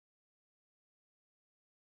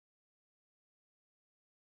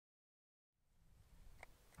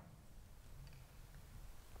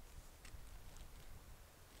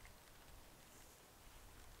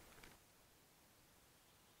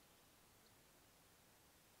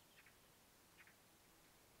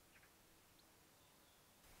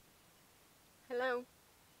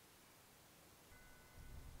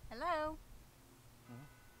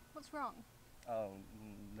What's wrong? Oh,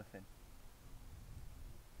 nothing.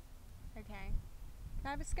 Okay. Can I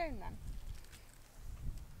have a scone then?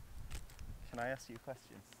 Can I ask you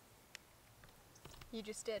questions? You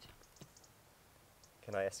just did.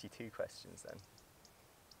 Can I ask you 2 questions then?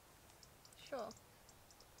 Sure.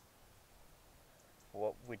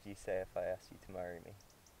 What would you say if I asked you to marry me?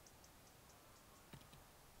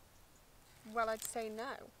 Well, I'd say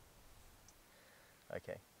no.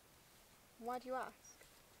 Okay. Why do you ask?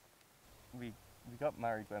 We got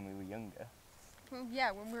married when we were younger. Well,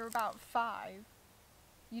 yeah, when we were about 5.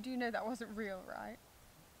 You do know that wasn't real, right?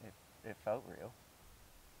 It felt real.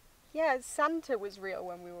 Yeah, Santa was real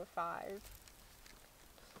when we were 5.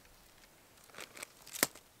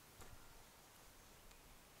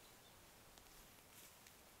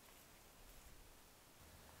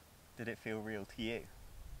 Did it feel real to you?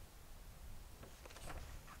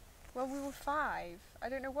 Well, we were 5. I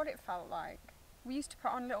don't know what it felt like. We used to put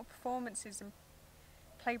on little performances and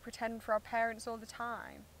play pretend for our parents all the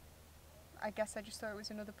time. I guess I just thought it was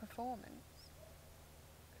another performance.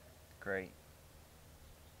 Great.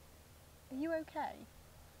 Are you okay?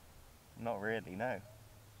 Not really, no.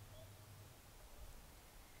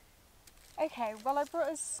 Okay, well I brought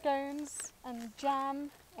us scones and jam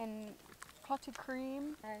and clotted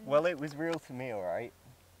cream and... Well, it was real to me, alright.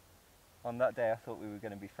 On that day I thought we were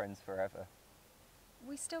going to be friends forever.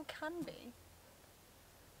 We still can be.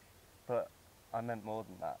 But I meant more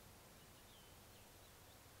than that.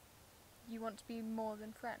 You want to be more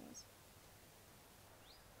than friends?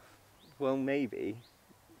 Well, maybe.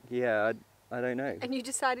 Yeah, I don't know. And you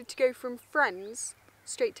decided to go from friends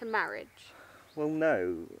straight to marriage? Well,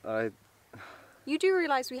 no, You do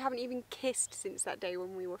realise we haven't even kissed since that day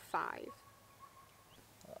when we were 5?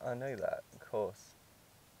 I know that, of course.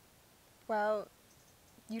 Well,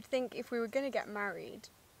 you'd think if we were going to get married,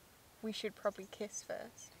 we should probably kiss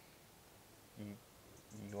first.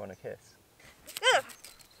 You want to kiss? Ugh!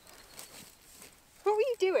 What were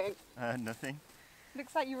you doing? Nothing.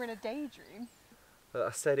 Looks like you were in a daydream. But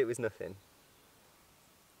I said it was nothing.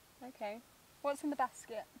 Okay. What's in the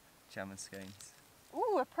basket? Jam and scones.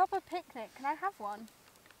 Ooh, a proper picnic. Can I have one?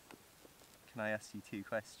 Can I ask you 2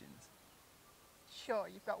 questions? Sure,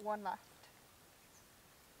 you've got one left.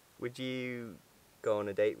 Would you go on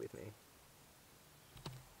a date with me?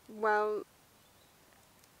 Well,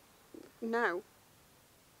 no.